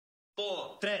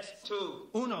4, 3, 2,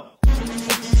 1.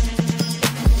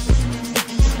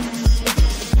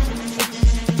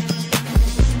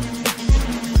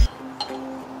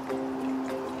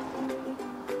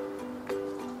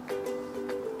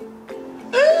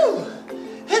 Oh,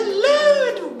 hello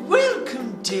and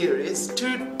welcome, dearest,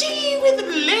 to Tea with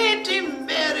Lady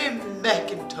Mary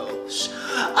Makintosh.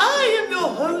 I am your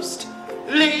host,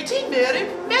 Lady Mary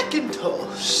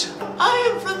Makintosh. I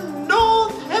am from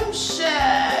North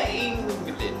Hampshire,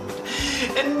 England,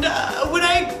 and when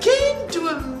I came to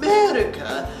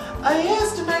America, I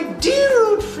asked my dear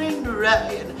old friend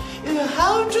Ryan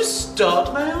how to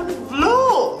start my own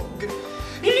vlog, and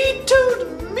he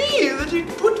told me that he'd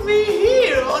put me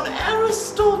here on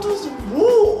Aristotle's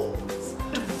Warts.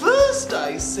 At first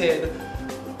I said,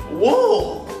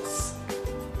 Warts?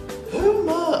 Oh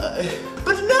my.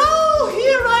 But now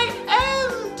here I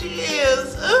am,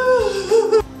 dears.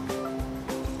 Oh.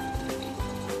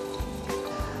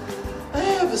 I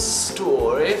have a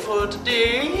story for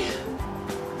today.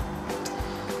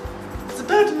 It's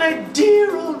about my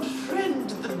dear old friend,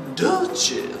 the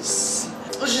Duchess.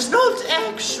 Well, she's not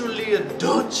actually a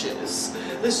duchess.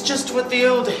 That's just what the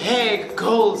old hag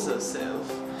calls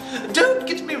herself. Don't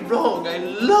get me wrong, I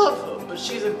love her, but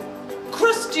she's a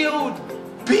crusty old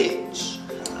bitch.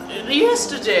 And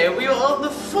yesterday we were on the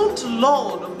front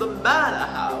lawn of the manor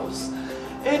house,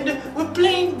 and we're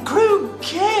playing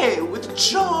croquet with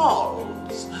Charles.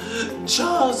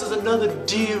 Charles is another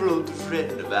dear old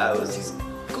friend of ours. He's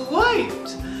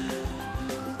quite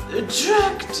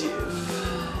attractive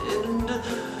and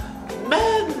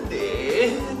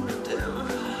manly,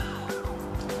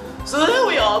 so there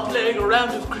we are playing a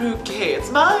round of croquet.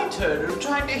 It's my turn, and I'm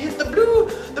trying to hit the blue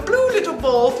little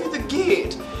ball through the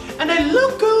gate, and I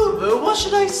look over. What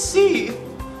should I see?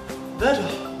 That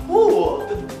whore,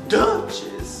 the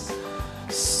Duchess,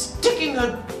 sticking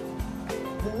her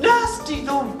nasty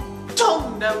little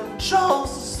tongue down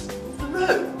Charles'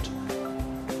 throat.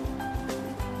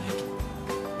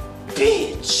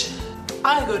 Bitch!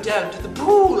 I go down to the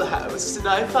pool house and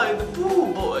I find the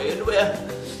pool boy, and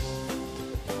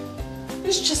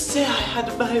let's just say I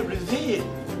had my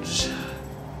revenge.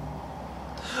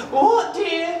 What,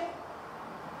 dear?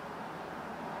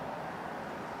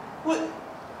 What?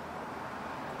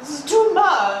 This is too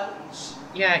much.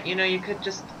 Yeah, you know, you could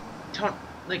just tone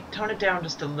it down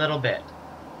just a little bit.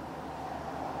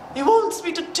 He wants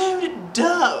me to tone it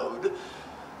down.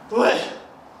 Well,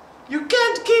 you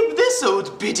can't keep this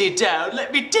old biddy down,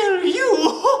 let me tell you.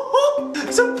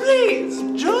 So please,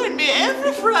 join me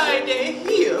every Friday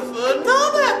here for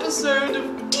another episode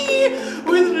of Tea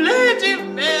with Lady